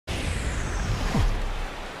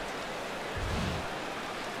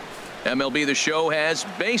MLB The Show has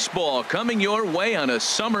baseball coming your way on a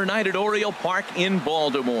summer night at Oriole Park in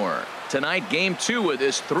Baltimore. Tonight, Game 2 of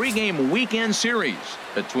this 3-game weekend series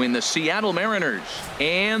between the Seattle Mariners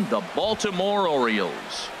and the Baltimore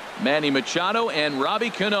Orioles. Manny Machado and Robbie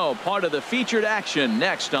Cano part of the featured action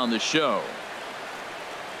next on the show.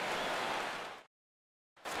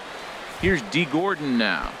 Here's D. Gordon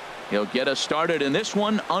now. He'll get us started in this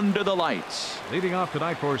one under the lights. Leading off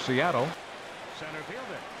tonight for Seattle, center fielder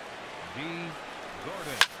D.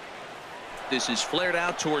 Gordon. This is flared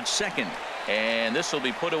out towards second, and this will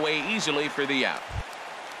be put away easily for the out.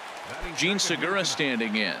 Gene Segura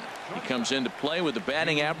standing in. He comes into play with a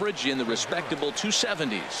batting average in the respectable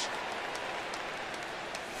 270s.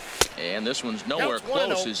 And this one's nowhere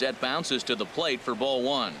close as that bounces to the plate for ball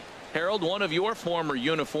one. Harold, one of your former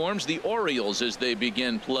uniforms, the Orioles, as they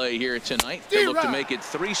begin play here tonight. They look to make it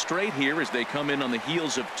 3 straight here as they come in on the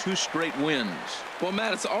heels of 2 straight wins. Well,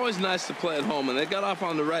 Matt, it's always nice to play at home, and they got off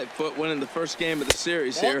on the right foot winning the first game of the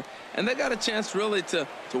series here, and they got a chance really to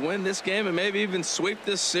win this game and maybe even sweep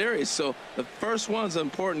this series. So the first one's an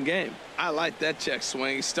important game. I like that check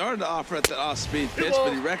swing. He started to offer at the off-speed pitch,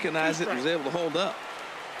 but he recognized it and was able to hold up.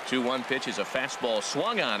 2-1 pitch is a fastball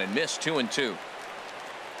swung on and missed. 2-2.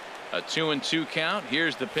 A 2-2 count.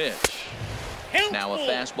 Here's the pitch. Now a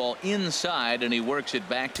fastball inside, and he works it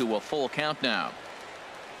back to a full count now.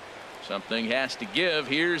 Something has to give.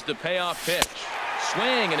 Here's the payoff pitch.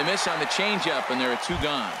 Swing and a miss on the changeup, and there are 2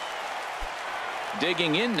 gone.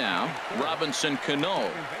 Digging in now, Robinson Cano.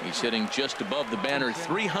 He's hitting just above the banner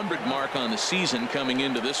 300 mark on the season coming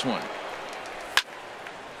into this one.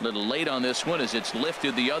 A little late on this one as it's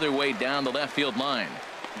lifted the other way down the left field line.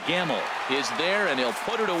 Gamble is there, and he'll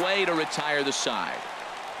put it away to retire the side.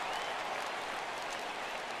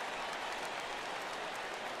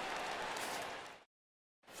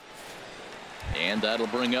 And that'll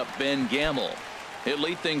bring up Ben Gamble. He'll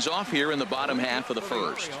lead things off here in the bottom half of the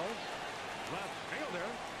first.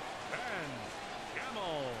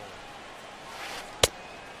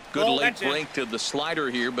 Good late break to the slider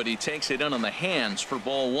here, but he takes it in on the hands for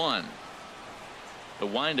ball one. The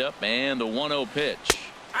windup and the 1-0 pitch.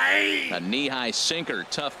 A knee-high sinker,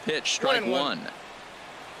 tough pitch, strike one.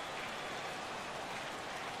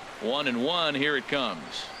 1-1, here it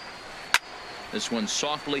comes. This one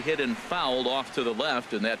softly hit and fouled off to the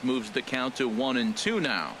left, and that moves the count to 1-2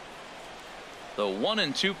 now. The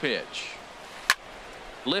 1-2 pitch.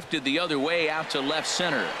 Lifted the other way out to left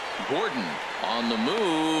center. Gordon on the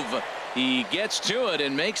move. He gets to it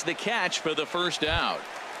and makes the catch for the first out.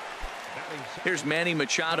 Here's Manny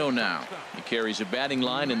Machado now. He carries a batting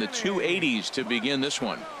line in the 280s to begin this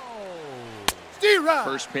one.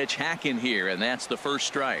 First pitch hack in here, and that's the first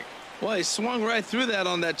strike. Well, he swung right through that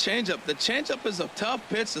on that changeup. The changeup is a tough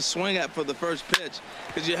pitch to swing at for the first pitch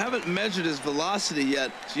because you haven't measured his velocity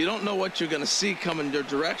yet, so you don't know what you're going to see coming your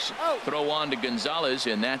direction. Throw on to Gonzalez,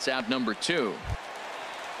 and that's out number 2.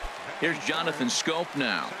 Here's Jonathan Scope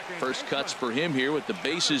now. First cuts for him here with the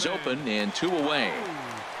bases open and 2 away.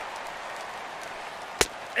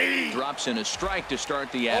 Drops in a strike to start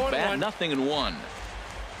the at-bat. 0-1.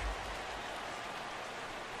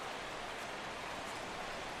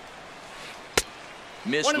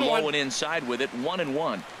 Missed low and inside with it.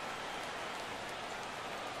 1-1.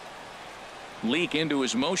 Leak into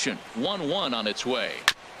his motion. 1-1 on its way.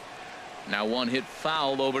 Now one hit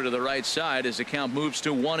foul over to the right side as the count moves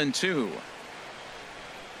to 1-2.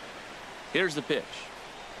 Here's the pitch.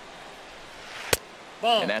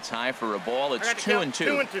 Ball. And that's high for a ball. It's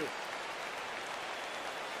 2-2.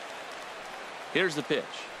 Here's the pitch.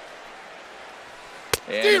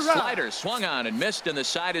 And a slider swung on and missed, and the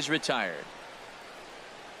side is retired.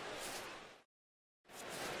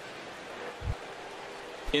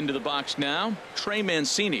 Into the box now, Trey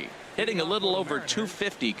Mancini, hitting a little over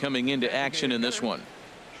 250 coming into action in this one.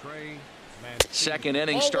 Second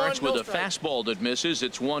inning starts with a fastball that misses.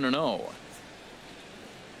 It's 1-0.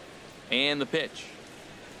 And the pitch.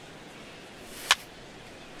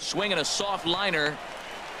 Swinging a soft liner.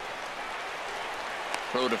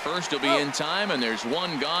 Throw to first will be in time, and there's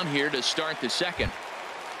 1 gone here to start the second.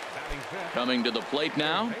 Coming to the plate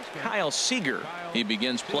now, Kyle Seager. He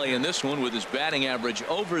begins play in this one with his batting average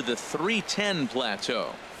over the 310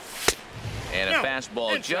 plateau. And a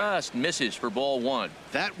fastball just misses for ball one.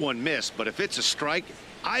 That one missed, but if it's a strike,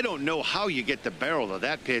 I don't know how you get the barrel of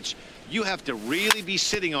that pitch. You have to really be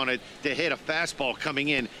sitting on it to hit a fastball coming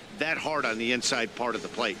in that hard on the inside part of the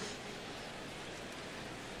plate.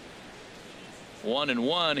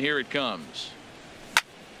 1-1, here it comes.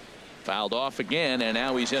 Fouled off again, and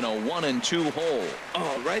now he's in a 1-2 hole.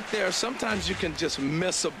 Oh, right there. Sometimes you can just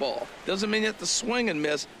miss a ball. Doesn't mean you have to swing and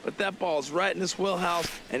miss, but that ball's right in his wheelhouse,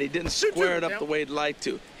 and he didn't square it up the way he'd like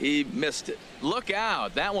to. He missed it. Look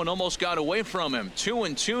out. That one almost got away from him.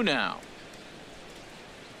 2-2 now.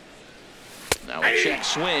 Now a check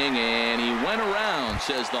swing, and he went around,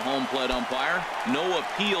 says the home plate umpire. No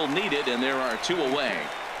appeal needed, and there are 2 away.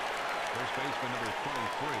 First baseman number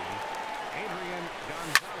 23, Adrian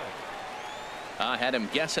Gonzalez. I had him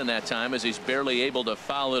guessing that time as he's barely able to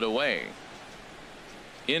foul it away.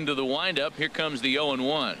 Into the windup. Here comes the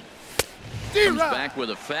 0-1. Comes back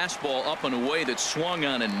with a fastball up and away that swung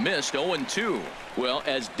on and missed. 0-2. Well,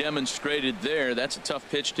 as demonstrated there, that's a tough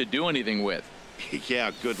pitch to do anything with. Yeah,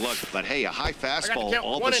 good luck. But hey, a high fastball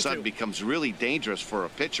all of a sudden becomes really dangerous for a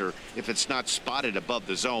pitcher if it's not spotted above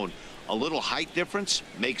the zone. A little height difference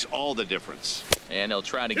makes all the difference. And they'll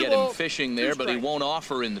try to get him fishing there, but he won't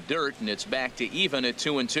offer in the dirt, and it's back to even at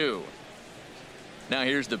 2-2. Now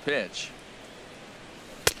here's the pitch.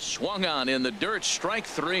 Swung on in the dirt, strike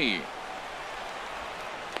 3.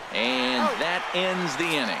 And that ends the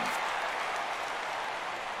inning.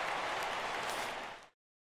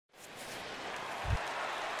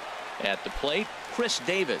 At the plate, Chris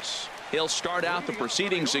Davis. He'll start out the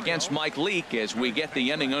proceedings against Mike Leake as we get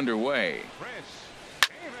the inning underway.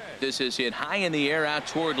 This is hit high in the air out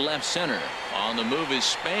toward left center. On the move is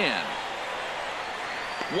Span.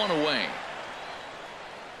 1 away.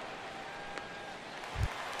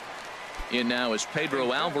 In now is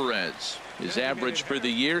Pedro Alvarez. His average for the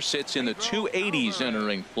year sits in the 280s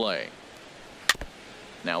entering play.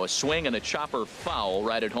 Now a swing and a chopper foul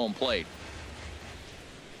right at home plate.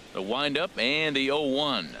 The windup and the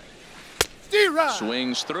 0-1.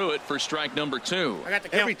 Swings through it for strike number 2.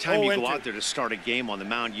 Every time you go out there to start a game on the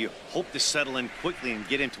mound, you hope to settle in quickly and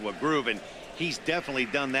get into a groove, and he's definitely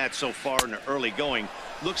done that so far in the early going.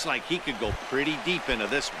 Looks like he could go pretty deep into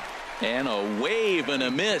this one. And a wave and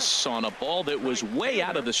a miss on a ball that was way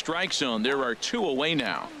out of the strike zone. There are 2 away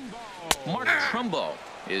now. Mark Trumbo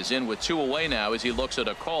is in with 2 away now as he looks at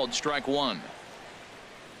a called strike 1.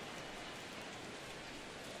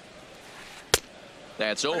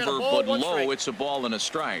 That's over, but low. It's a ball and a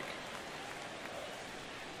strike.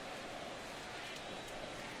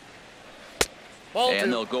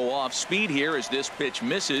 And they'll go off speed here as this pitch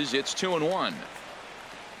misses. It's 2-1.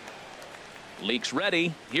 Leake's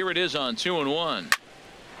ready. Here it is on 2-1.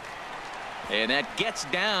 And that gets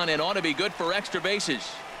down and ought to be good for extra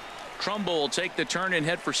bases. Trumbull will take the turn and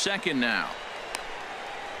head for second now.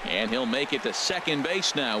 And he'll make it to second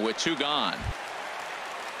base now with 2 gone.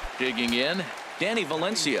 Digging in, Danny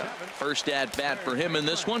Valencia. First at bat for him in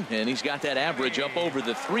this one, and he's got that average up over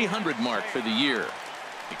the 300 mark for the year.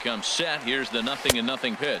 He comes set. Here's the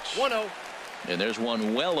 0-0 pitch. 1-0. And there's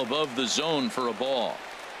one well above the zone for a ball.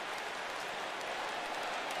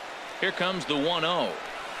 Here comes the 1-0.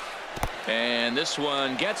 And this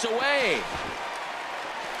one gets away.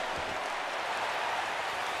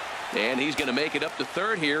 And he's going to make it up to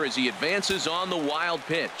third here as he advances on the wild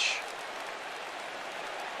pitch.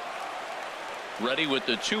 Ready with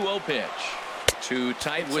the 2-0 pitch. Too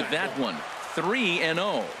tight with that one.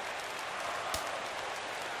 3-0.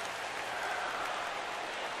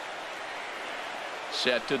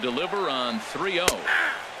 Set to deliver on 3-0.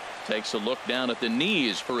 Takes a look down at the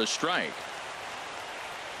knees for a strike.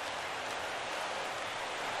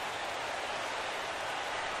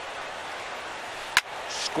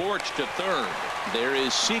 Scorched to third. There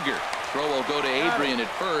is Seager. Throw will go to Adrian at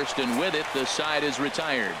first, and with it the side is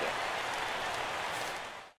retired.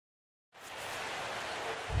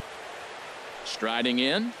 Striding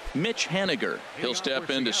in, Mitch Haniger. He'll step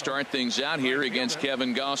in to start things out here against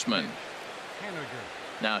Kevin Gossman.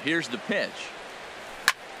 Now here's the pitch.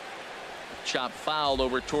 Chop fouled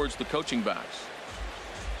over towards the coaching box.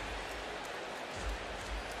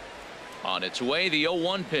 On its way, the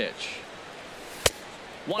 0-1 pitch.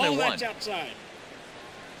 1-1. That's outside.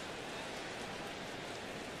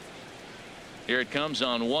 Here it comes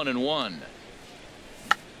on 1-1.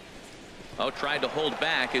 Oh, tried to hold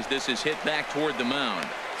back as this is hit back toward the mound.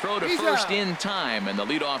 Throw to first in time, and the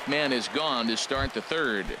leadoff man is gone to start the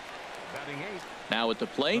third. Now at the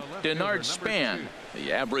plate, Denard Span.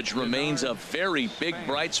 The average remains a very big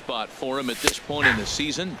bright spot for him at this point in the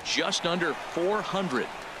season, just under 400.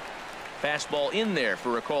 Fastball in there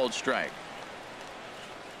for a called strike.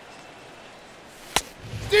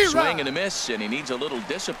 Swing and a miss, and he needs a little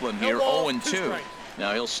discipline here. 0-2.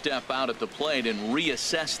 Now he'll step out at the plate and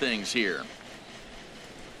reassess things here.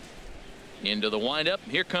 Into the windup.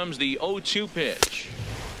 Here comes the 0-2 pitch.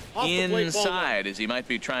 Inside, as he might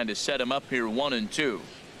be trying to set him up here. 1-2.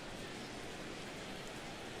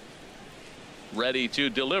 Ready to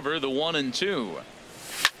deliver the 1-2.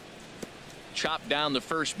 Chopped down the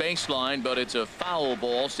first baseline, but it's a foul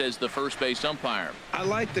ball, says the first base umpire. I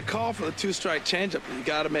like the call for the 2-strike changeup. You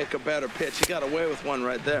got to make a better pitch. He got away with one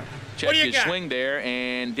right there. Check his swing there,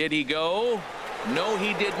 and did he go? No,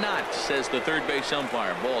 he did not, says the third base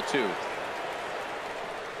umpire. Ball 2.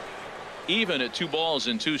 Even at 2 balls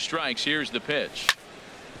and 2 strikes. Here's the pitch.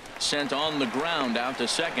 Sent on the ground out to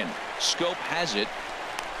second. Scope has it.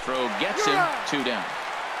 Throw gets him. 2 down.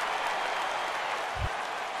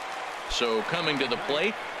 So coming to the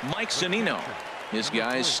plate, Mike Zunino. This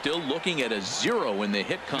guy's still looking at a 0 in the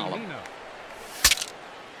hit column.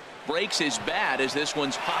 Breaks his bat as this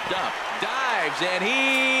one's popped up. Dives, and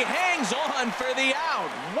he hangs on for the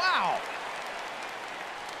out. Wow.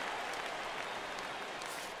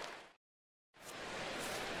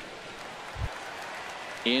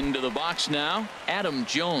 Into the box now, Adam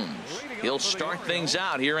Jones. He'll start things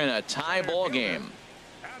out here in a tie ball game.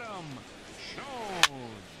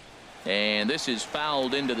 And this is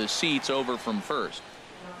fouled into the seats over from first.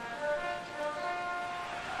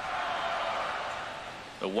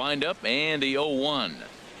 The windup and the 0-1.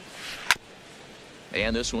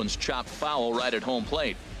 And this one's chopped foul right at home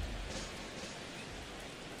plate.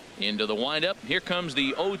 Into the windup. Here comes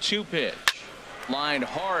the 0-2 pitch. Lined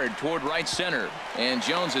hard toward right center. And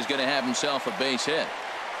Jones is going to have himself a base hit.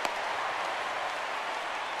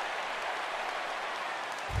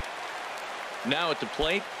 Now at the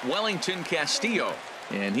plate, Wellington Castillo.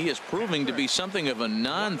 And he is proving to be something of a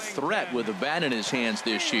non-threat with the bat in his hands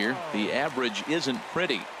this year. The average isn't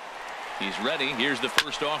pretty. He's ready. Here's the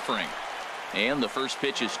first offering. And the first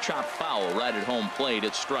pitch is chopped foul right at home plate.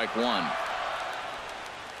 It's strike 1.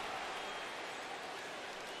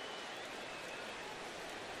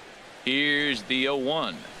 Here's the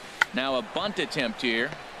 0-1. Now a bunt attempt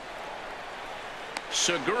here.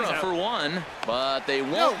 Segura for 1, but they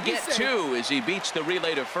won't get 2 as he beats the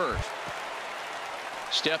relay to first.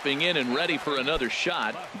 Stepping in and ready for another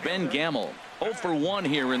shot, Ben Gamel. 0 for 1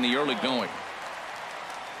 here in the early going.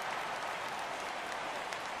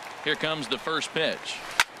 Here comes the first pitch.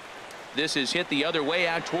 This is hit the other way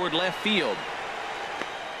out toward left field.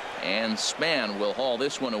 And Span will haul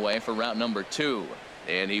this one away for route number 2.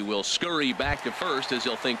 And he will scurry back to first as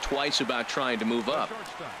he'll think twice about trying to move up.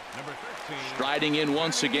 Striding in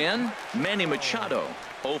once again, Manny Machado.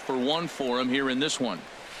 0 for 1 for him here in this one.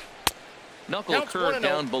 Knuckle curve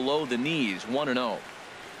down below the knees. 1-0.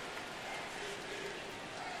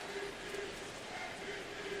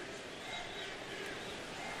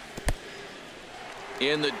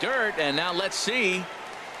 In the dirt, and now let's see.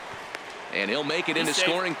 And he'll make it into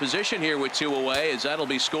scoring position here with 2 away, as that'll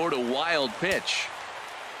be scored. A wild pitch.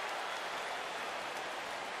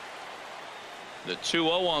 The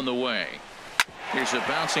 2-0 on the way. Here's a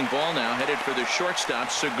bouncing ball now headed for the shortstop,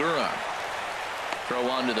 Segura. Throw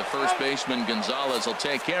on to the first baseman. Gonzalez will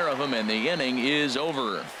take care of him, and the inning is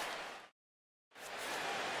over.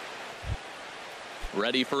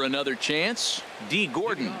 Ready for another chance? D.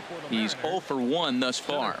 Gordon. He's 0 for 1 thus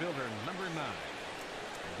far.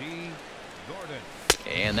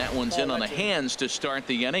 And that one's in on the hands to start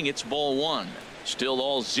the inning. It's ball 1. Still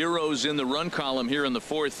all zeros in the run column here in the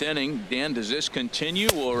 4th inning. Dan, does this continue,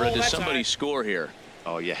 or does somebody score here?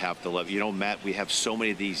 Oh, you have to love. You know, Matt, we have so many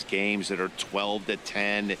of these games that are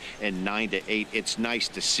 12-10 and 9-8. It's nice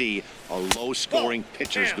to see a low-scoring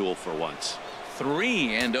pitcher's duel for once.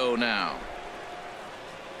 3-0 now.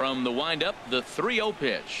 From the windup, the 3-0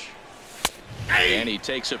 pitch. And he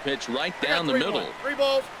takes a pitch right down the middle. 3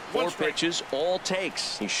 balls, 4 pitches, all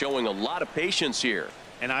takes. He's showing a lot of patience here.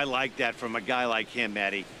 And I like that from a guy like him,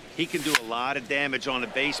 Matty. He can do a lot of damage on a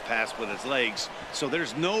base pass with his legs, so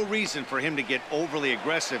there's no reason for him to get overly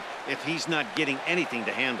aggressive if he's not getting anything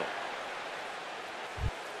to handle.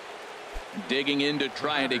 Digging in to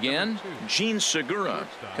try it again. Gene Segura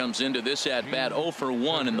comes into this at-bat 0 for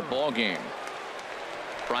 1 in the ballgame.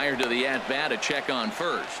 Prior to the at-bat, a check on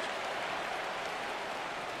first.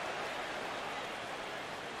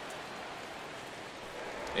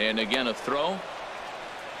 And again a throw.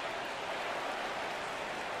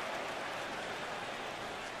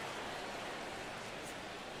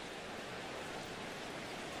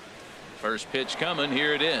 First pitch coming.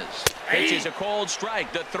 Here it is. Pitch is a cold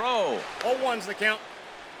strike. The throw. 0-1's the count.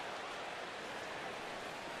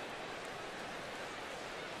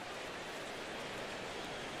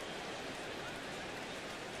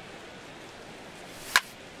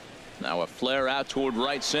 Now a flare out toward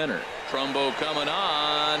right center. Trumbo coming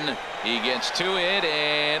on. He gets to it,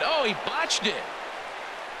 and oh, he botched it.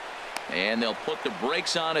 And they'll put the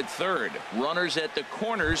brakes on at third. Runners at the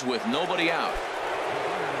corners with nobody out.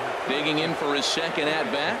 Digging in for his second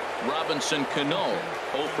at-bat, Robinson Cano.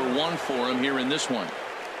 0 for 1 for him here in this one.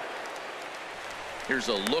 Here's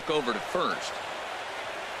a look over to first.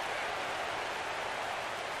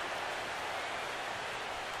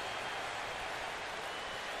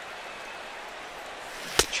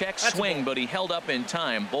 Check swing, but he held up in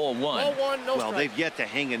time. Ball 1. Ball 1, no well, strike. they've yet to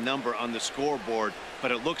hang a number on the scoreboard,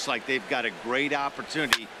 but it looks like they've got a great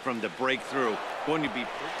opportunity from the breakthrough. Going to be.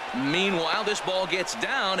 Meanwhile, this ball gets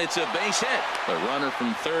down. It's a base hit. The runner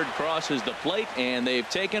from third crosses the plate, and they've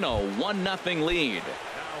taken a 1-0 lead.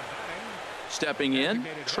 Stepping in,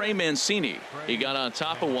 Trey Mancini. He got on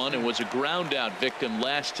top of one and was a ground out victim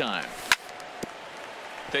last time.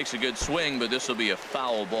 Takes a good swing, but this will be a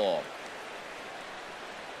foul ball.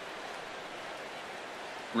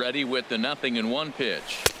 Ready with the 0-1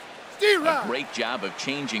 pitch. A great job of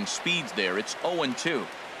changing speeds there. It's 0-2.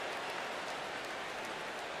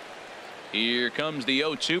 Here comes the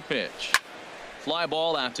 0-2 pitch. Fly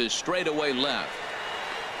ball out to straightaway left.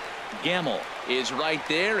 Gamble is right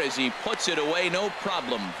there as he puts it away. No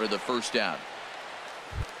problem for the first out.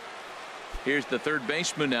 Here's the third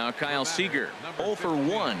baseman now, Kyle Seager. 0 for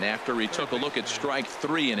 1 after he took a look at strike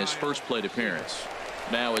 3 in his first plate appearance.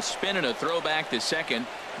 Now a spin and a throwback to second,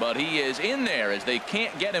 but he is in there as they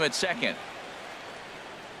can't get him at second.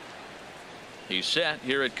 He's set.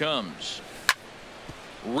 Here it comes.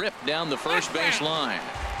 Ripped down the first base line,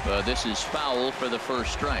 but this is foul for the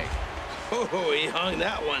first strike. Oh, he hung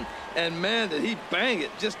that one, and man, did he bang it.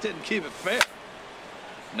 Just didn't keep it fair.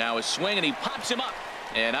 Now a swing, and he pops him up,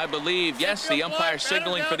 and I believe, yes, the umpire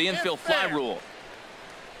signaling for the infield fly rule.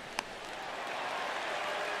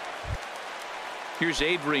 Here's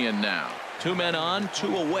Adrian now. 2 men on,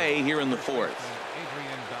 2 away here in the fourth.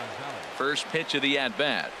 First pitch of the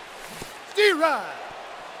at-bat.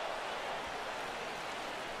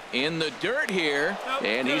 In the dirt here,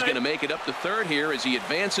 and he's going to make it up to third here as he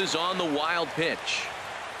advances on the wild pitch.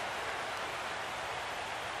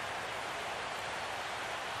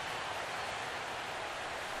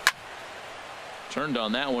 Turned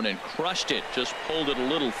on that one and crushed it. Just pulled it a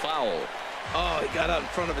little foul. Oh, he got out in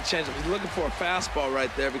front of a changeup. He's looking for a fastball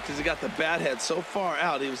right there because he got the bat head so far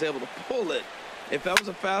out he was able to pull it. If that was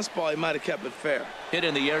a fastball, he might have kept it fair. Hit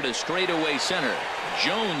in the air to straightaway center.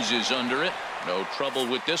 Jones is under it. No trouble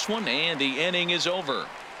with this one, and the inning is over.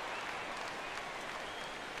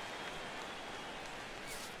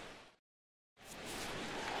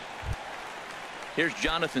 Here's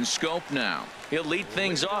Jonathan Scope now. He'll lead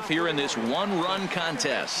things off here in this one-run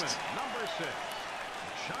contest.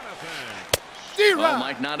 Well,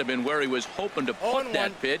 might not have been where he was hoping to put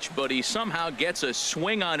that pitch, but he somehow gets a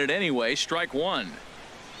swing on it anyway. Strike 1.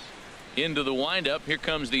 Into the windup. Here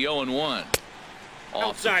comes the 0-1.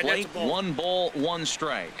 Off the plate, 1 ball, 1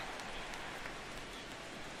 strike.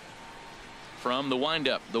 From the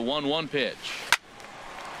windup, the 1-1 pitch.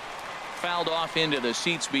 Fouled off into the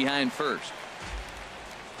seats behind first.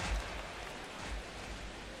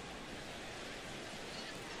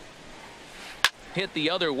 Hit the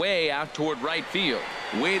other way out toward right field.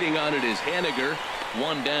 Waiting on it is Haniger.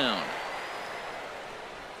 1 down.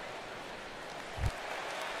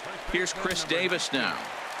 Here's Chris Davis now.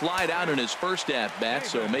 Flied out in his first at-bat,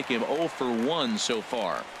 so make him 0 for 1 so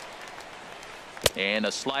far. And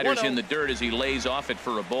a slider's in the dirt as he lays off it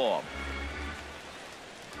for a ball.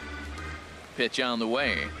 Pitch on the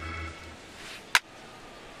way.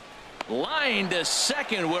 Line to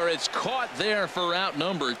second where it's caught there for out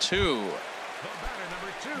number 2.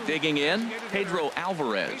 Digging in, Pedro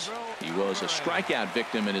Alvarez. He was a strikeout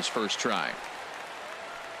victim in his first try.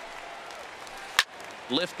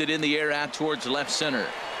 Lifted in the air out towards left center.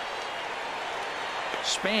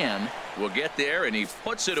 Span will get there, and he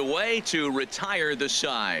puts it away to retire the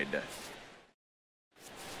side.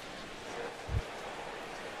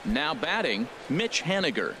 Now batting, Mitch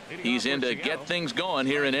Haniger. He's in to get things going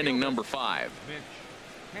here in inning number 5.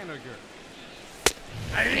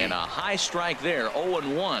 And a high strike there,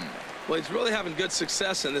 0-1. Well, he's really having good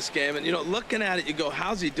success in this game, and you know, looking at it, you go,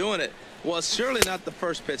 how's he doing it? Well, it's surely not the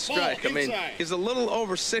first pitch strike. I mean, he's a little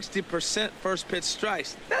over 60% first pitch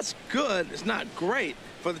strikes. That's good. It's not great.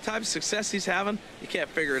 For the type of success he's having, you can't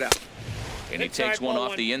figure it out. And he takes one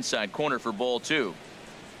off the inside corner for ball 2.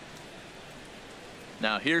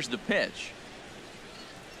 Now here's the pitch.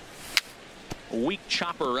 A weak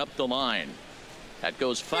chopper up the line. That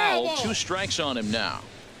goes foul. 2 strikes on him now.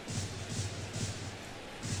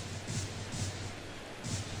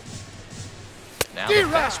 Now the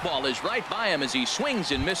fastball is right by him as he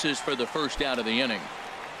swings and misses for the first out of the inning.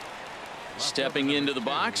 Stepping into the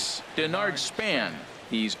box, Denard Span.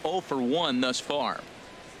 He's 0 for 1 thus far.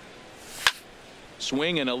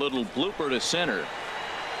 Swing and a little blooper to center.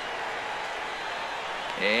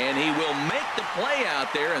 And he will make the play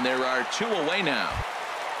out there, and there are 2 away now.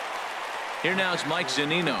 Here now is Mike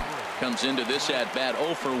Zunino. Comes into this at bat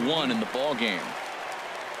 0 for 1 in the ball game.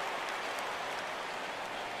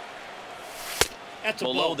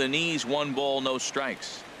 Below the knees, 1 ball, no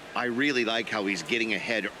strikes. I really like how he's getting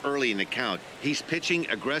ahead early in the count. He's pitching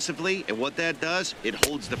aggressively, and what that does, it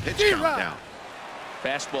holds the pitch count down.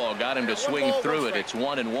 Fastball got him to swing through it. It's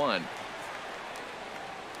 1-1.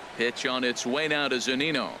 Pitch on its way now to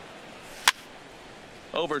Zunino.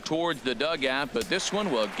 Over towards the dugout, but this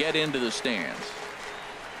one will get into the stands.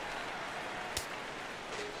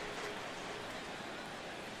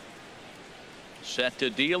 Set to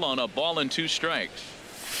deal on a ball and 2 strikes.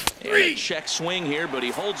 And a check swing here, but he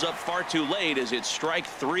holds up far too late as it's strike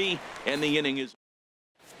 3, and the inning is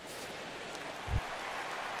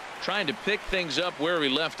trying to pick things up where we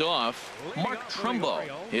left off. Mark Trumbo.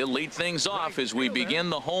 He'll lead things off as we begin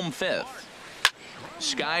the home 5th.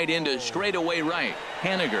 Skied into straightaway right.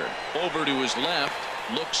 Haniger over to his left,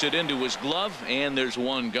 looks it into his glove, and there's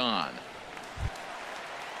 1 gone.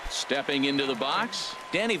 Stepping into the box,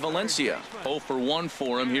 Danny Valencia. 0 for 1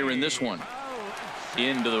 for him here in this one.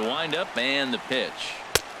 Into the windup and the pitch.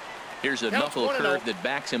 Here's a knuckle curve that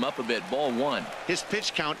backs him up a bit. Ball 1. His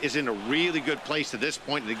pitch count is in a really good place at this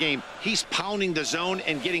point in the game. He's pounding the zone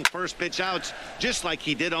and getting first pitch outs just like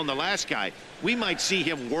he did on the last guy. We might see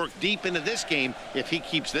him work deep into this game if he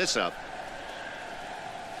keeps this up.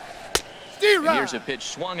 And here's a pitch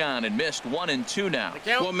swung on and missed. 1-2 now.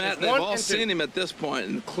 Well, Matt, they've all seen him at this point,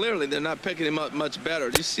 and clearly they're not picking him up much better.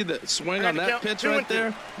 Do you see the swing on that pitch right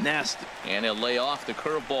there? Nasty. And he'll lay off the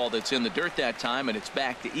curveball that's in the dirt that time, and it's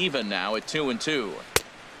back to even now at 2-2.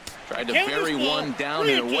 Tried to bury one down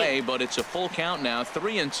and away, but it's a full count now.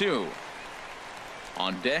 3-2.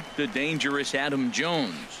 On deck, the dangerous Adam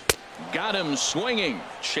Jones. Got him swinging.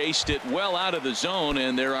 Chased it well out of the zone,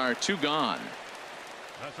 and there are 2 gone.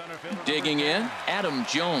 Digging in, Adam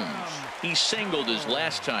Jones. He singled his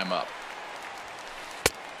last time up.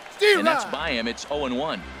 And that's by him. It's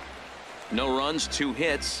 0-1. No runs, 2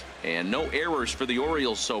 hits, and no errors for the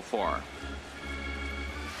Orioles so far.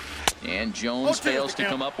 And Jones fails to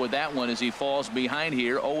come up with that one as he falls behind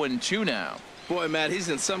here. 0-2 now. Boy, Matt, he's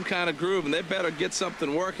in some kind of groove, and they better get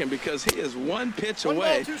something working because he is 1 pitch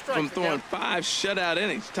away from throwing 5 shutout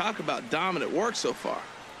innings. Talk about dominant work so far.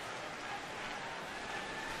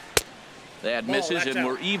 That misses, and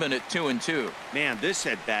we're even at 2-2. Man, this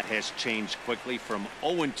at bat has changed quickly from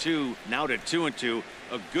 0-2 now to 2-2.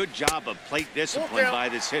 A good job of plate discipline by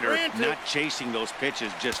this hitter, not chasing those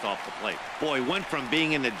pitches just off the plate. Boy, went from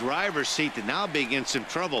being in the driver's seat to now being in some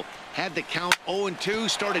trouble. Had the count 0-2,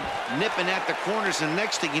 started nipping at the corners, and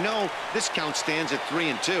next thing you know, this count stands at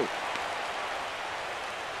 3-2.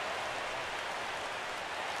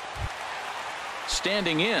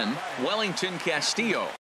 Standing in, Wellington Castillo.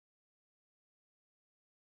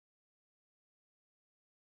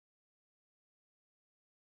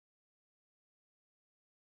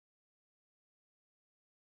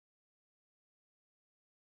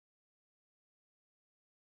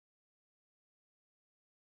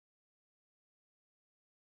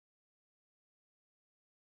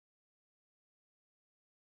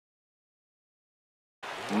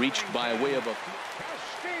 Reached by way of a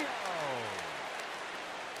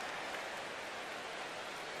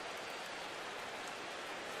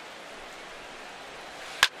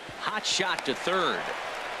hot shot to third.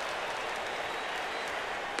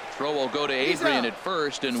 Throw will go to Adrian at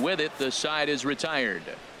first, and with it the side is retired.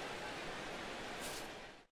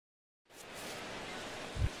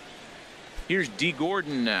 Here's D.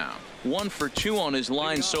 Gordon now. 1 for 2 on his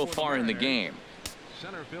line so far in the game.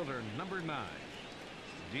 Center fielder number 9.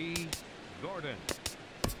 D. Gordon.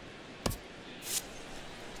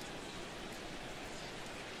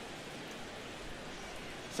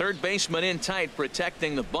 Third baseman in tight,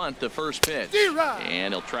 protecting the bunt, the first pitch.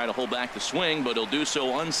 And he'll try to hold back the swing, but he'll do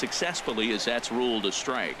so unsuccessfully as that's ruled a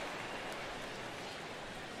strike.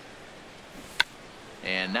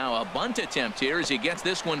 And now a bunt attempt here as he gets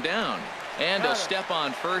this one down. And a step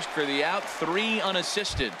on first for the out. 3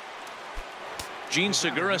 unassisted. Gene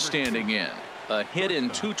Segura standing in. A hit in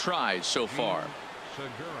 2 tries so far.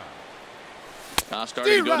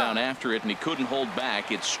 Starting to go down after it, and he couldn't hold back.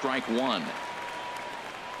 It's strike 1.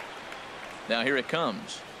 Now here it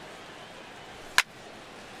comes.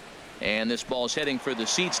 And this ball's heading for the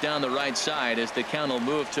seats down the right side as the count will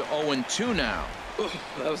move to 0-2 now. Ooh,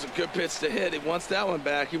 that was a good pitch to hit. He wants that one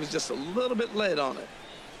back. He was just a little bit late on it.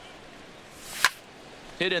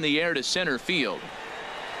 Hit in the air to center field.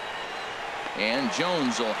 And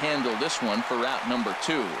Jones will handle this one for out number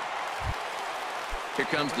 2. Here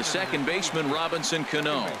comes the second baseman, Robinson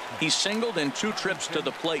Cano. He's singled in 2 trips to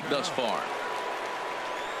the plate thus far.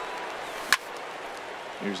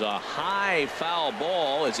 Here's a high foul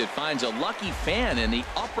ball as it finds a lucky fan in the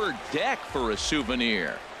upper deck for a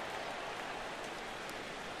souvenir.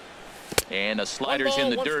 And a slider's in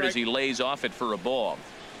the dirt as he lays off it for a ball.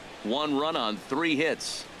 1 run on 3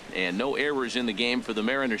 hits and no errors in the game for the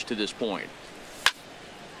Mariners to this point.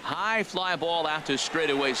 High fly ball out to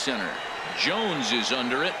straightaway center. Jones is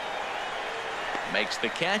under it. Makes the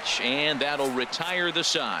catch, and that'll retire the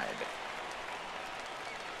side.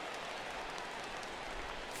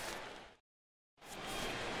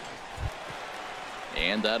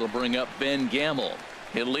 And that'll bring up Ben Gamble.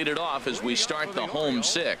 He'll lead it off as we start the home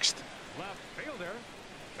 6th.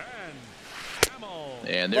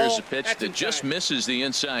 And there's a pitch that just misses the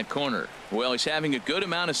inside corner. Well, he's having a good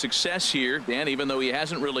amount of success here, Dan, even though he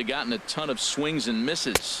hasn't really gotten a ton of swings and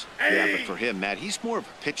misses. Yeah, but for him, Matt, he's more of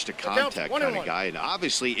a pitch to contact kind of guy, and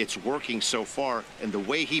obviously it's working so far, and the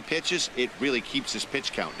way he pitches, it really keeps his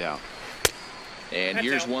pitch count down. And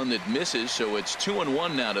here's one that misses, so it's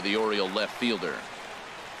 2-1 now to the Oriole left fielder.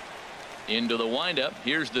 Into the windup.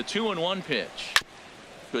 Here's the 2-1 pitch.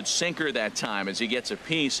 Good sinker that time as he gets a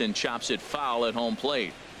piece and chops it foul at home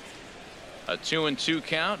plate. A 2-2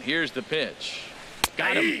 count. Here's the pitch.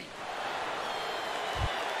 Got him.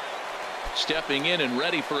 Stepping in and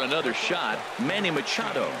ready for another shot, Manny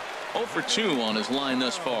Machado. 0 for 2 on his line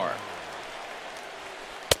thus far.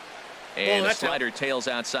 And a slider tails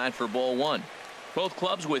outside for ball 1. Both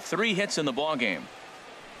clubs with 3 hits in the ballgame.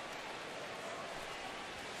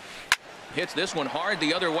 Hits this one hard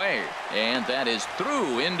the other way, and that is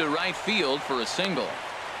through into right field for a single.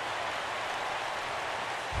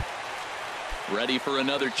 Ready for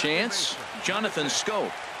another chance? Jonathan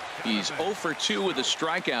Scope. He's 0 for 2 with a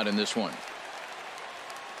strikeout in this one.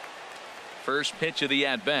 First pitch of the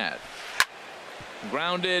at-bat.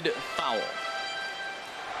 Grounded foul.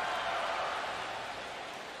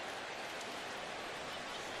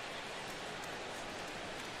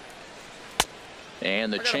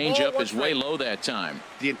 And the changeup is way low that time.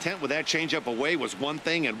 The intent with that changeup away was one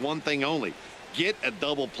thing and one thing only. Get a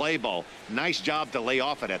double play ball. Nice job to lay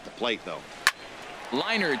off it at the plate, though.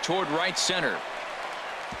 Liner toward right center.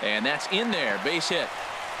 And that's in there. Base hit.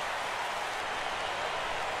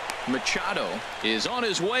 Machado is on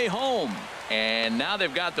his way home. And now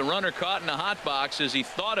they've got the runner caught in a hot box as he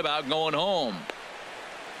thought about going home.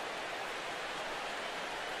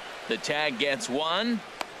 The tag gets 1.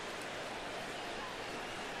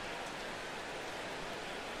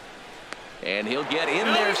 And he'll get in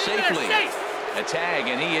there safely. A tag,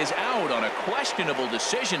 and he is out on a questionable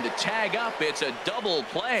decision to tag up. It's a double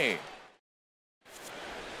play.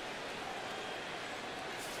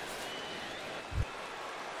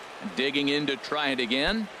 Digging in to try it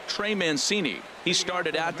again, Trey Mancini. He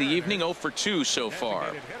started out the evening 0 for 2 so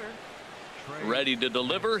far. Ready to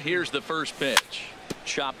deliver. Here's the first pitch.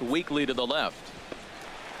 Chopped weakly to the left.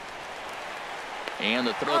 And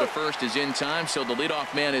the throw to first is in time, so the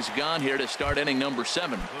leadoff man is gone here to start inning number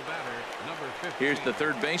 7. Here's the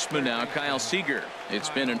third baseman now, Kyle Seager.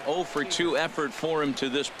 It's been an 0 for 2 effort for him to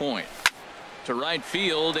this point. To right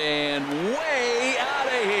field and way out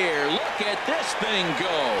of here. Look at this thing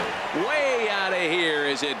go. Way out of here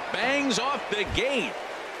as it bangs off the gate.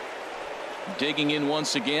 Digging in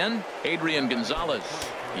once again, Adrian Gonzalez.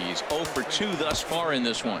 He's 0 for 2 thus far in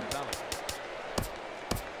this one.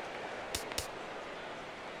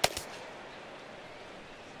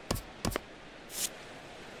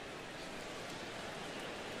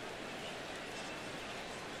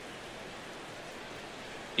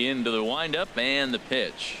 Into the windup and the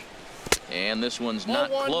pitch. And this one's not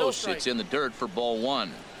close. It's in the dirt for ball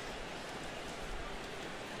 1.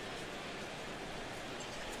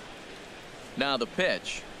 Now the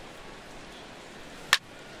pitch.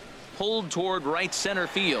 Pulled toward right center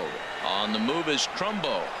field. On the move is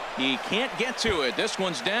Trumbo. He can't get to it. This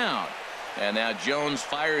one's down. And now Jones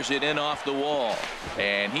fires it in off the wall.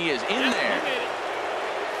 And he is in there.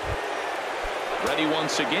 Ready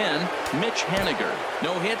once again, Mitch Haniger.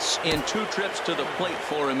 No hits in 2 trips to the plate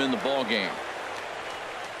for him in the ballgame.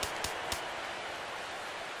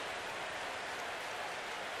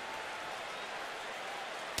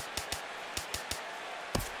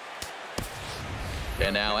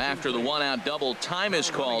 And now after the 1-out double, time is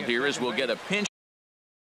called here as we'll get a pinch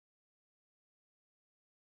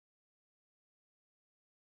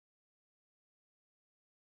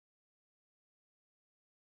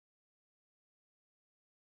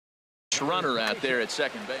runner out there at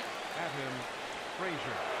second base.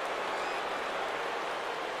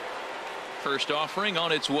 First offering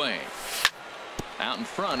on its way. Out in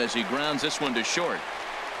front as he grounds this one to short.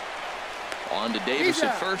 On to Davis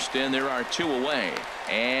at first, and there are 2 away.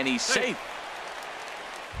 And he's safe.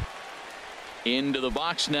 Into the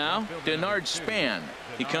box now, Denard Span.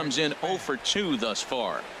 He comes in 0 for 2 thus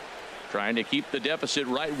far. Trying to keep the deficit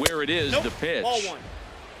right where it is. The pitch.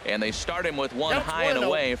 And they start him with one high and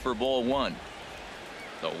away for ball 1.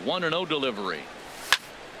 The 1-0 delivery.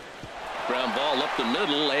 Ground ball up the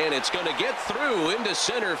middle, and it's going to get through into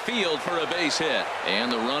center field for a base hit.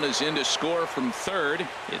 And the run is in to score from third.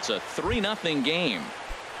 It's a 3-0 game.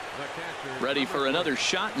 Ready for another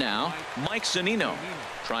shot now, Mike Zunino.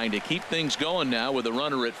 Trying to keep things going now with a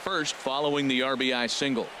runner at first following the RBI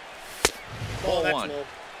single. Ball 1. Low.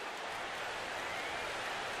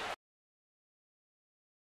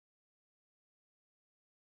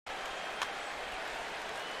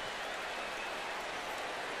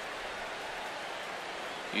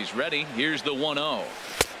 He's ready. Here's the 1-0.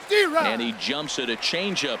 And he jumps at a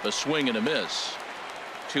changeup, a swing and a miss.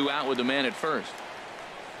 2 out with the man at first.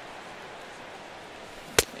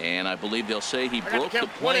 And I believe they'll say he broke the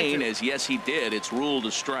plane, as yes he did. It's ruled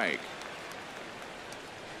a strike.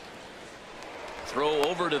 Throw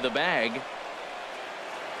over to the bag.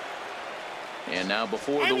 And now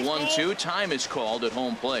before the 1-2, time is called at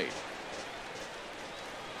home plate.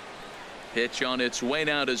 Pitch on its way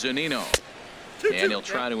now to Zunino. And he'll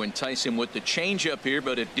try to entice him with the changeup here,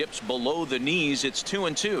 but it dips below the knees. It's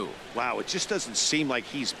 2-2. Wow, it just doesn't seem like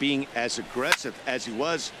he's being as aggressive as he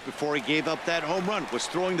was before he gave up that home run. Was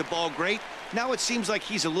throwing the ball great. Now it seems like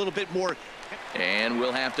he's a little bit more. And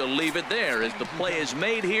we'll have to leave it there as the play is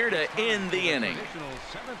made here to end the inning.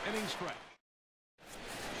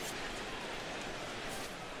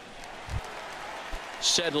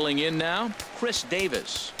 Settling in now, Chris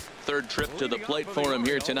Davis. Third trip to the plate for him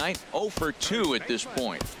here tonight. 0 for 2 at this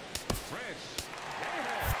point.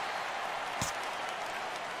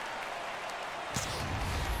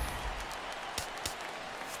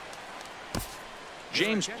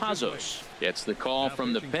 James Pazos gets the call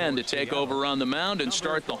from the pen to take over on the mound and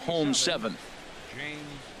start the home 7th. James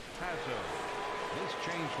Pazos. This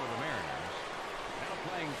change for the Mariners. Now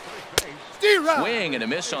playing first base. Swing and a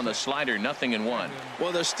miss on the slider. 0-1.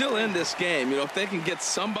 Well, they're still in this game. You know, if they can get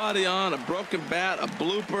somebody on, a broken bat, a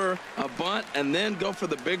blooper, a bunt, and then go for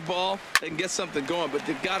the big ball, they can get something going. But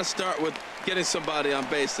they've got to start with getting somebody on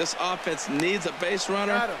base. This offense needs a base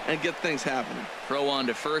runner and get things happening. Throw on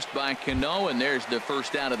to first by Cano, and there's the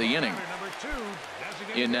first out of the inning.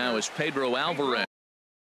 In now is Pedro Alvarez.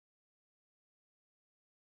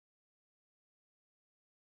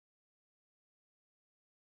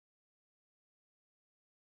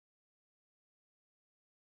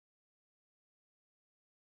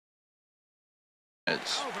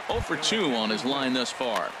 It's 0 for 2 on his line thus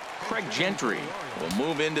far. Craig Gentry will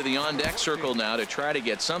move into the on-deck circle now to try to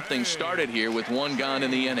get something started here with 1 gone in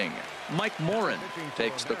the inning. Mike Morin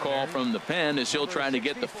takes the call from the pen as he'll try to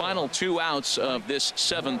get the final 2 outs of this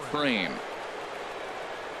 7th frame.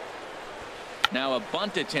 Now a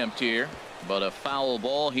bunt attempt here, but a foul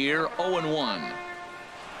ball here. 0-1.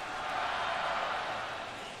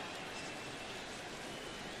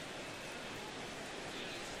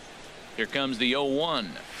 Here comes the 0-1.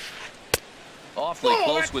 Awfully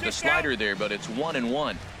close with the slider there, but it's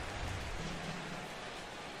 1-1.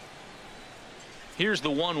 Here's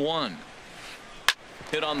the 1-1.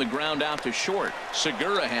 Hit on the ground out to short.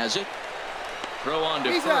 Segura has it. Throw on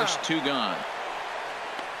to first. 2 gone.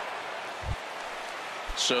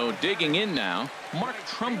 So digging in now, Mark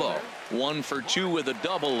Trumbo. 1 for 2 with a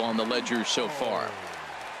double on the ledger so far.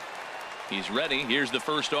 He's ready. Here's the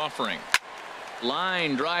first offering.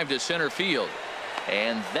 Line drive to center field,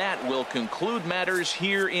 and that will conclude matters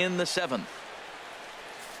here in the 7th.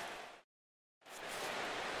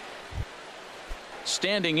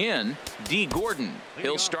 Standing in, D. Gordon.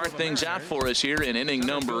 He'll start things out for us here in inning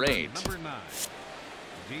number 8.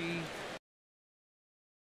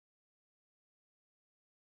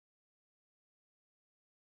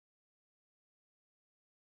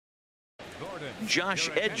 Josh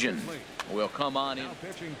Edgen will come on in. Now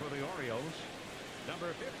pitching for the Orioles,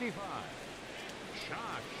 number 55, Josh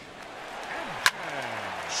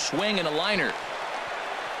Edgen. Swing and a liner.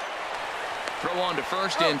 Throw on to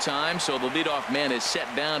first in time, so the leadoff man is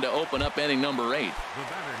set down to open up inning number 8. The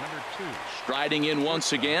batter, number 2. Striding in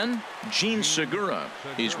once again, Gene Segura.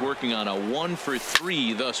 He's working on a 1 for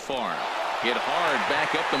 3 thus far. Hit hard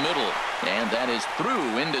back up the middle, and that is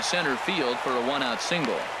through into center field for a 1-out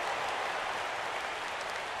single.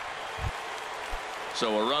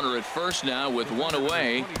 So a runner at first now with 1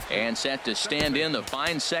 away, and set to stand in the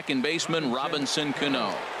fine second baseman Robinson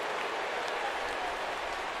Cano.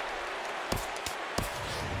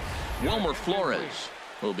 Wilmer Flores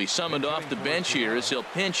will be summoned off the bench here as he'll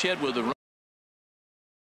pinch hit with a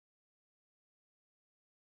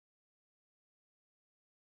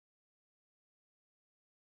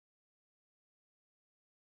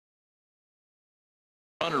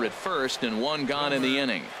runner at first and one gone in the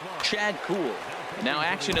inning. Chad Kuhl. Now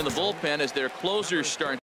action in the bullpen as their closers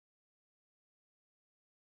start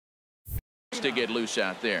to get loose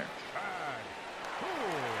out there.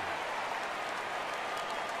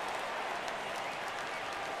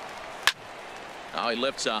 Now he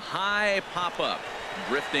lifts a high pop-up,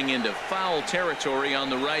 drifting into foul territory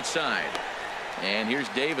on the right side. And here's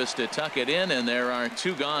Davis to tuck it in, and there are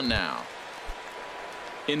two gone now.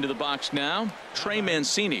 Into the box now, Trey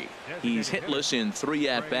Mancini. He's hitless in 3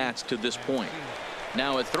 at-bats to this point.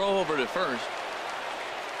 Now a throw over to first.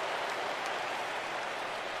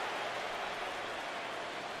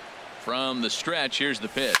 From the stretch, here's the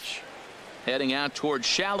pitch. Heading out towards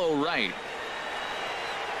shallow right.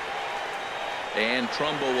 And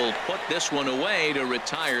Trumbo will put this one away to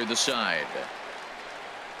retire the side.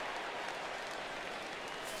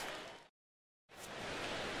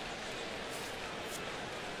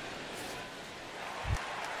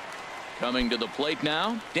 Coming to the plate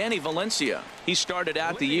now, Danny Valencia. He started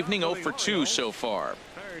out the evening 0 for 2 so far.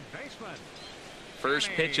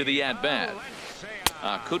 First pitch of the at-bat.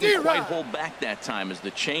 Couldn't quite hold back that time as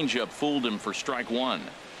the changeup fooled him for strike one.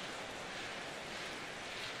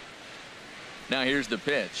 Now here's the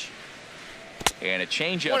pitch. And a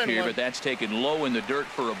changeup here, but that's taken low in the dirt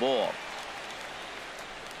for a ball.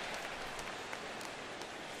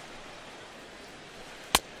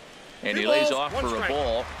 And he lays off for a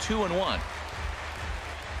ball. 2-1.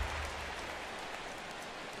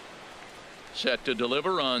 Set to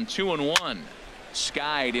deliver on 2-1.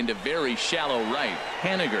 Skied into very shallow right.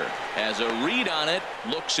 Haniger has a read on it,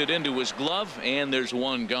 looks it into his glove, and there's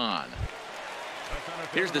one gone.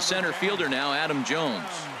 Here's the center fielder now, Adam Jones.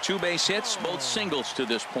 2 base hits, both singles to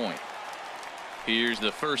this point. Here's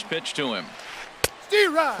the first pitch to him.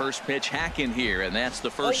 First pitch hack in here, and that's the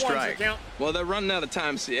first strike. Well, they're running out of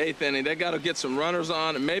time. It's the 8th inning. They got to get some runners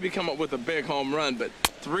on and maybe come up with a big home run, but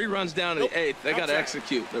 3 runs down in the 8th. They got to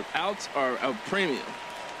execute. The outs are a premium.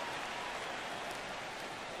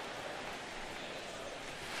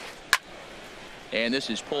 And this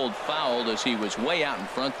is pulled foul as he was way out in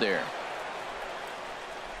front there.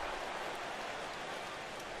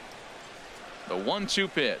 The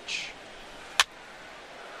 1-2 pitch.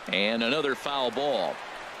 And another foul ball.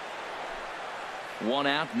 1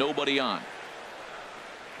 out, nobody on.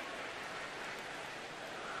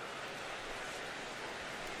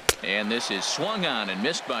 And this is swung on and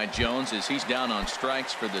missed by Jones as he's down on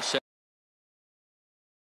strikes for the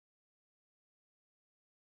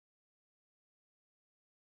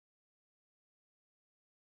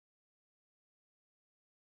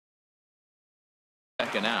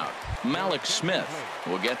second out. Malik Smith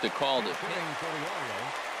will get the call to hit.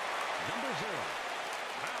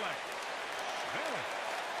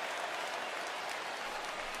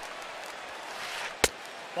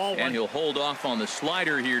 And he'll hold off on the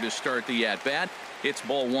slider here to start the at-bat. It's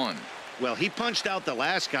ball 1. Well, he punched out the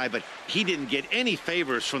last guy, but he didn't get any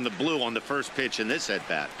favors from the blue on the first pitch in this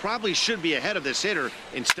at-bat. Probably should be ahead of this hitter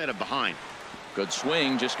instead of behind. Good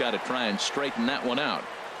swing, just got to try and straighten that one out.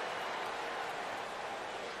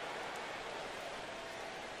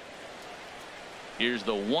 Here's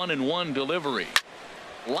the 1-1 delivery.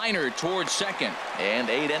 Liner towards second, and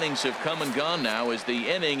 8 innings have come and gone now as the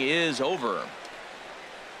inning is over.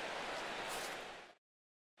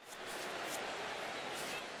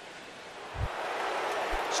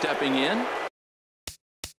 Stepping in.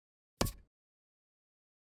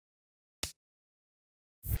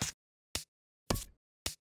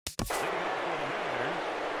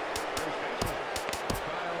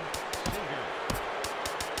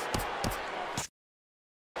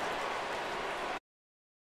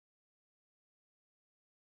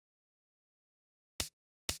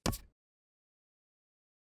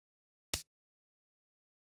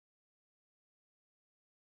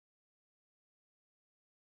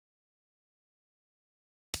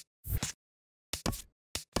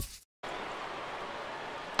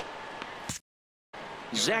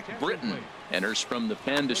 Zach Britton enters from the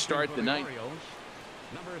pen to start the ninth.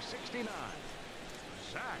 Number 69,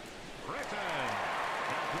 Zach Britton.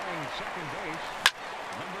 Playing second base,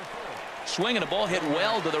 number 4. Swinging a ball hit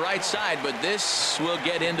well to the right side, but this will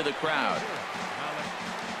get into the crowd.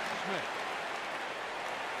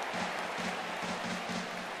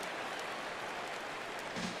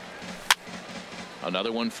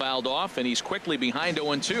 Another one fouled off, and he's quickly behind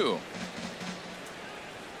 0-2.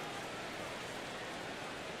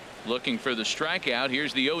 Looking for the strikeout.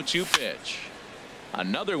 Here's the 0-2 pitch.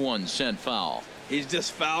 Another one sent foul. He's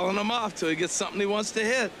just fouling him off till he gets something he wants to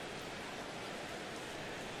hit.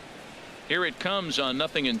 Here it comes on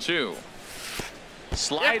 0-2.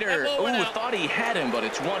 Slider. Ooh, thought he had him, but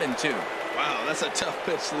it's 1-2. Wow, that's a tough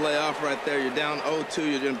pitch to lay off right there. You're down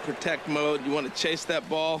 0-2. You're in protect mode. You want to chase that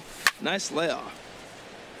ball. Nice layoff.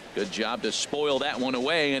 Good job to spoil that one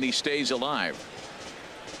away, and he stays alive.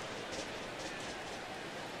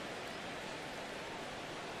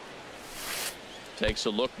 Takes a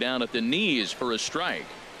look down at the knees for a strike.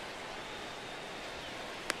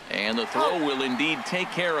 And the throw will indeed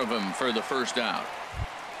take care of him for the first out.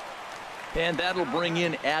 And that'll bring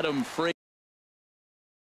in Adam Frazier.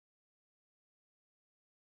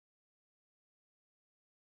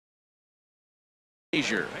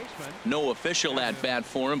 No official at bat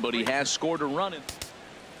for him, but he has scored a run.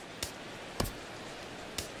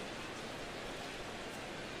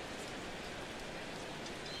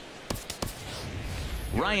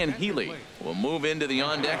 Ryan Healy will move into the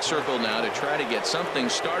on-deck circle now to try to get something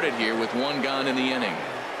started here with one gone in the inning.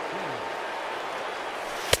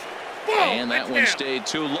 And that one stayed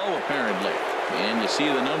too low, apparently. And you see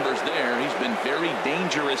the numbers there. He's been very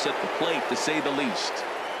dangerous at the plate, to say the least.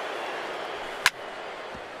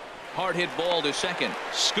 Hard hit ball to second.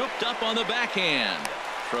 Scooped up on the backhand.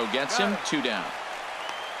 Throw gets him. 2 down.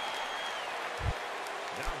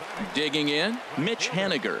 Digging in, Mitch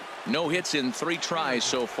Haniger. No hits in 3 tries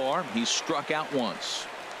so far. He's struck out once.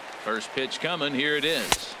 First pitch coming. Here it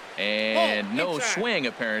is. And no swing,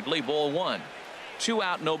 apparently. Ball 1. 2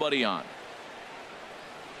 out, nobody on.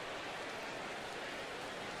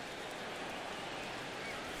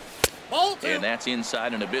 And that's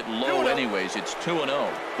inside and a bit low anyways. It's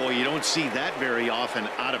 2-0. Boy, you don't see that very often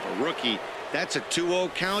out of a rookie. That's a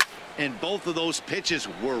 2-0 count, and both of those pitches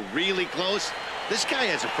were really close. This guy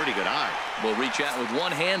has a pretty good eye. Will reach out with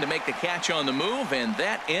one hand to make the catch on the move, and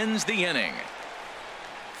that ends the inning.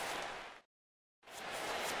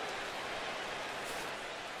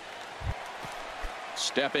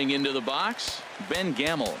 Stepping into the box, Ben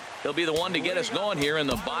Gamel. He'll be the one to get us going here in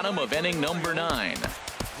the bottom of inning number 9.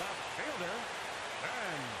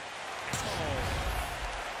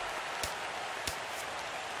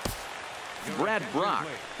 Brad Brock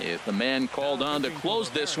is the man called on to close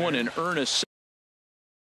this one and earn a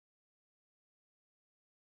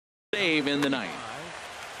save in the 9th.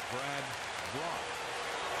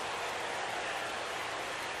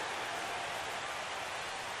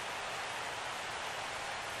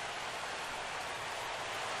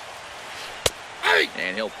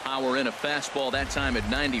 And he'll power in a fastball that time at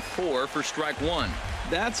 94 for strike 1.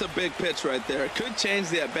 That's a big pitch right there. It could change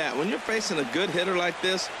the at bat. When you're facing a good hitter like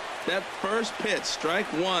this, that first pitch, strike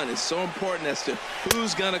 1, is so important as to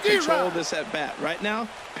who's going to control this at bat. Right now,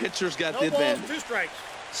 pitcher's got the advantage. 2 strikes.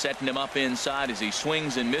 Setting him up inside as he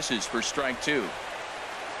swings and misses for strike 2.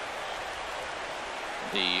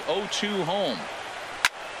 The 0-2 home.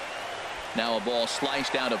 Now a ball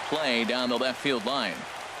sliced out of play down the left field line.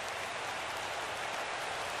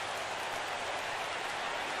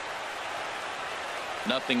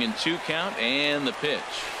 Nothing in 2 count, and the pitch.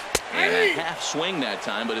 And a half swing that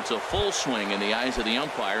time, but it's a full swing in the eyes of the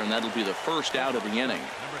umpire, and that'll be the first out of the inning.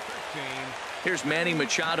 Here's Manny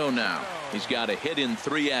Machado now. He's got a hit in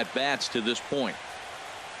 3 at-bats to this point.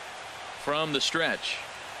 From the stretch.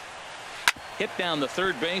 Hit down the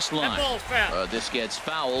third base line. This gets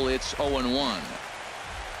foul. It's 0-1.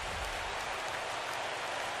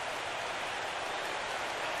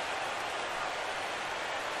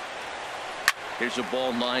 Here's a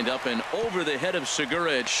ball lined up and over the head of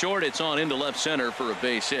Segura at short. It's on into left center for a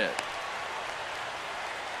base hit.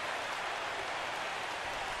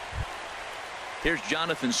 Here's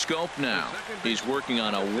Jonathan Scope now. He's working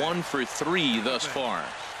on a 1 for 3 thus far.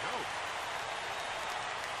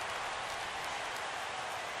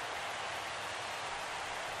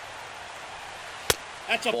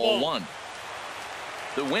 That's a ball 1.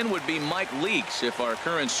 The win would be Mike Leakes if our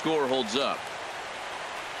current score holds up.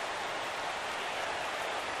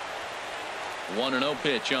 1-0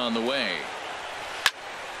 pitch on the way.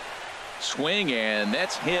 Swing, and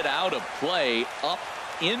that's hit out of play up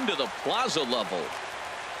into the plaza level.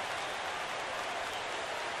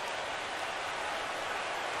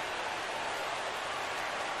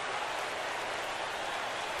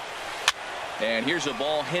 And here's a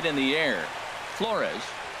ball hit in the air. Flores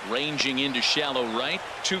ranging into shallow right.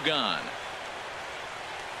 2 gone.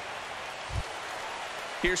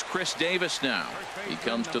 Here's Chris Davis now. He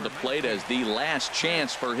comes to the plate as the last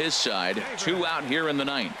chance for his side. 2 out here in the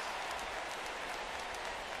 9th.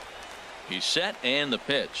 He's set, and the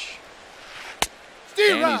pitch.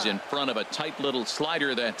 And he's in front of a tight little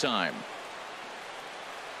slider that time.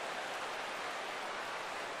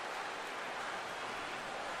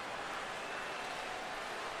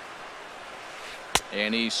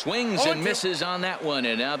 And he swings and misses on that one.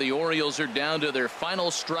 And now the Orioles are down to their final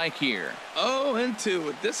strike here. 0-2.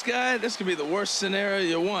 With this guy, this could be the worst scenario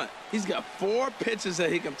you want. He's got 4 pitches that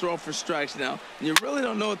he can throw for strikes now. And you really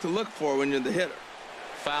don't know what to look for when you're the hitter.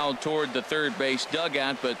 Fouled toward the third base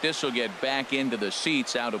dugout, but this will get back into the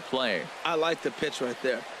seats, out of play. I like the pitch right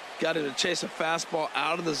there. Got him to chase a fastball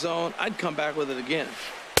out of the zone. I'd come back with it again.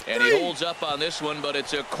 And he holds up on this one, but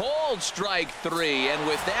it's a cold strike 3. And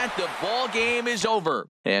with that, the ball game is over.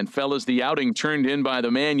 And fellas, the outing turned in by the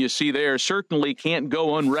man you see there certainly can't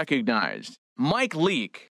go unrecognized. Mike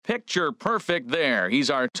Leake, picture perfect there. He's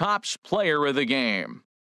our tops player of the game.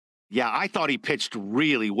 Yeah, I thought he pitched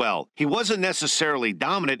really well. He wasn't necessarily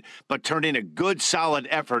dominant, but turned in a good, solid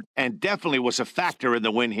effort and definitely was a factor in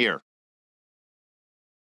the win here.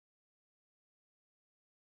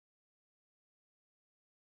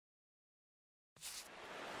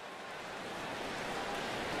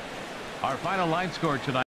 Our final line score tonight.